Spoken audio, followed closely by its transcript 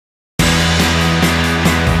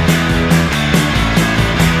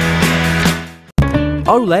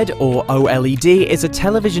OLED, or OLED, is a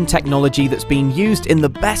television technology that's been used in the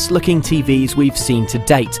best-looking TVs we've seen to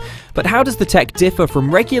date. But how does the tech differ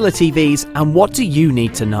from regular TVs, and what do you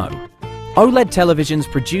need to know? OLED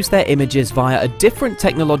televisions produce their images via a different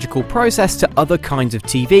technological process to other kinds of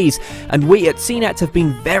TVs, and we at CNET have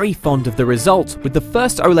been very fond of the result, with the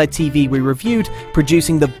first OLED TV we reviewed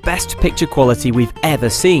producing the best picture quality we've ever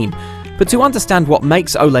seen. But to understand what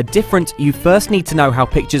makes OLED different, you first need to know how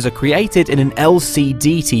pictures are created in an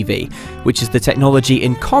LCD TV, which is the technology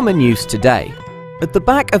in common use today. At the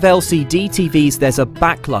back of LCD TVs there's a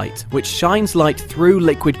backlight, which shines light through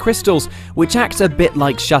liquid crystals, which act a bit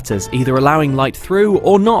like shutters, either allowing light through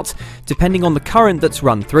or not, depending on the current that's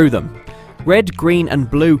run through them. Red, green and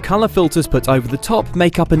blue colour filters put over the top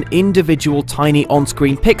make up an individual tiny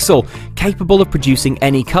on-screen pixel, capable of producing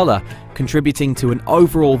any colour, contributing to an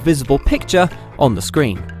overall visible picture on the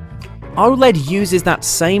screen. OLED uses that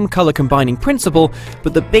same colour combining principle,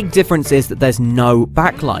 but the big difference is that there's no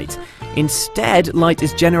backlight. Instead, light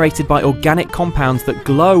is generated by organic compounds that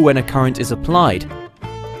glow when a current is applied.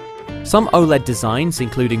 Some OLED designs,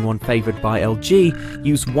 including one favoured by LG,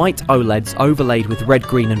 use white OLEDs overlaid with red,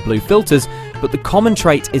 green and blue filters, but the common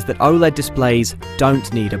trait is that OLED displays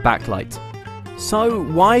don't need a backlight. So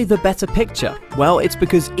why the better picture? Well, it's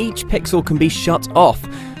because each pixel can be shut off.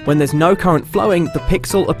 When there's no current flowing, the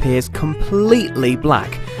pixel appears completely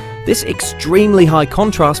black. This extremely high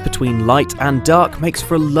contrast between light and dark makes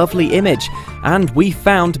for a lovely image, and we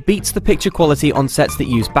found beats the picture quality on sets that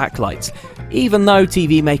use backlights, even though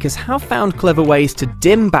TV makers have found clever ways to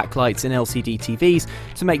dim backlights in LCD TVs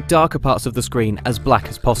to make darker parts of the screen as black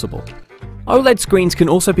as possible. OLED screens can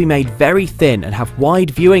also be made very thin and have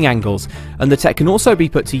wide viewing angles, and the tech can also be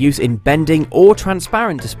put to use in bending or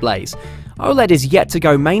transparent displays. OLED is yet to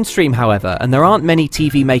go mainstream, however, and there aren't many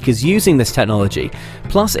TV makers using this technology,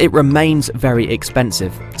 plus it remains very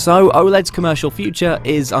expensive. So OLED's commercial future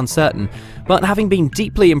is uncertain, but having been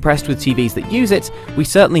deeply impressed with TVs that use it, we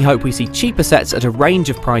certainly hope we see cheaper sets at a range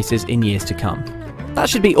of prices in years to come. That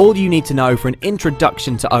should be all you need to know for an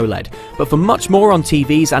introduction to OLED, but for much more on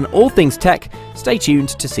TVs and all things tech, stay tuned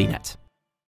to CNET.